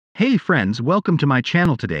Hey friends, welcome to my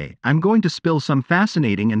channel. Today I'm going to spill some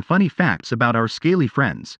fascinating and funny facts about our scaly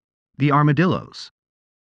friends, the armadillos.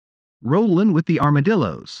 Rollin' with the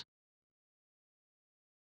armadillos.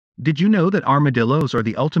 Did you know that armadillos are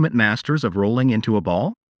the ultimate masters of rolling into a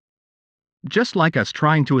ball? Just like us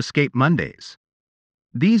trying to escape Mondays.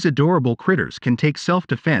 These adorable critters can take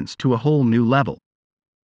self-defense to a whole new level.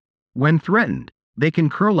 When threatened, they can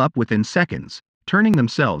curl up within seconds, turning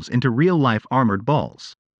themselves into real-life armored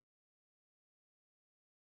balls.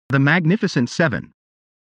 The Magnificent Seven.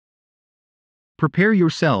 Prepare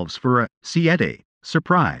yourselves for a siete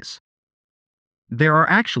surprise. There are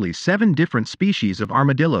actually 7 different species of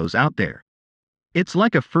armadillos out there. It's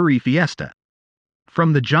like a furry fiesta.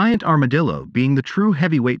 From the giant armadillo being the true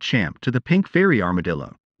heavyweight champ to the pink fairy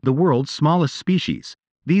armadillo, the world's smallest species,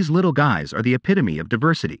 these little guys are the epitome of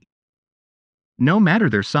diversity. No matter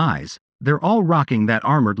their size, they're all rocking that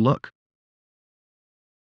armored look.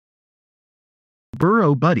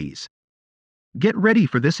 Burrow buddies. Get ready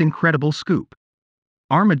for this incredible scoop.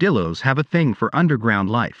 Armadillos have a thing for underground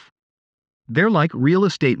life. They're like real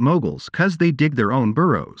estate moguls 'cause they dig their own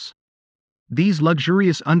burrows. These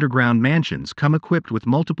luxurious underground mansions come equipped with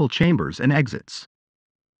multiple chambers and exits.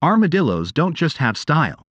 Armadillos don't just have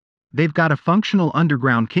style. They've got a functional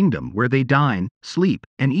underground kingdom where they dine, sleep,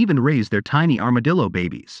 and even raise their tiny armadillo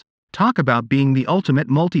babies. Talk about being the ultimate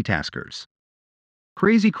multitaskers.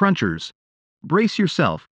 Crazy crunchers. Brace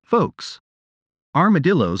yourself, folks.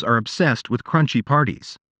 Armadillos are obsessed with crunchy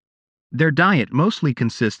parties. Their diet mostly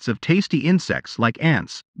consists of tasty insects like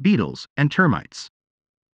ants, beetles, and termites.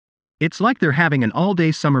 It's like they're having an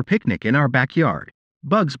all-day summer picnic in our backyard.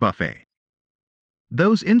 Bugs buffet.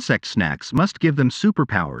 Those insect snacks must give them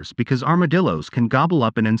superpowers because armadillos can gobble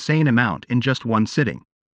up an insane amount in just one sitting.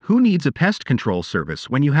 Who needs a pest control service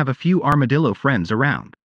when you have a few armadillo friends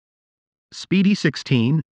around? Speedy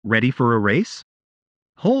 16, ready for a race?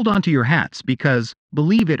 Hold on to your hats because,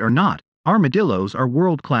 believe it or not, armadillos are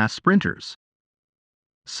world-class sprinters.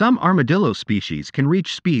 Some armadillo species can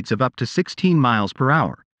reach speeds of up to 16 miles per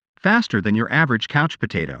hour, faster than your average couch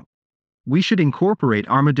potato. We should incorporate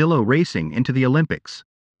armadillo racing into the Olympics.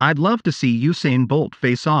 I'd love to see Usain Bolt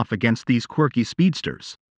face off against these quirky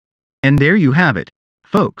speedsters. And there you have it,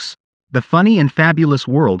 folks, the funny and fabulous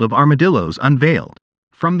world of armadillos unveiled.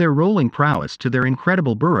 From their rolling prowess to their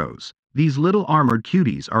incredible burrows, these little armored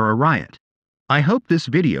cuties are a riot. I hope this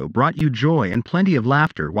video brought you joy and plenty of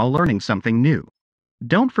laughter while learning something new.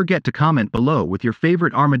 Don't forget to comment below with your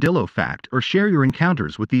favorite armadillo fact or share your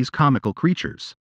encounters with these comical creatures.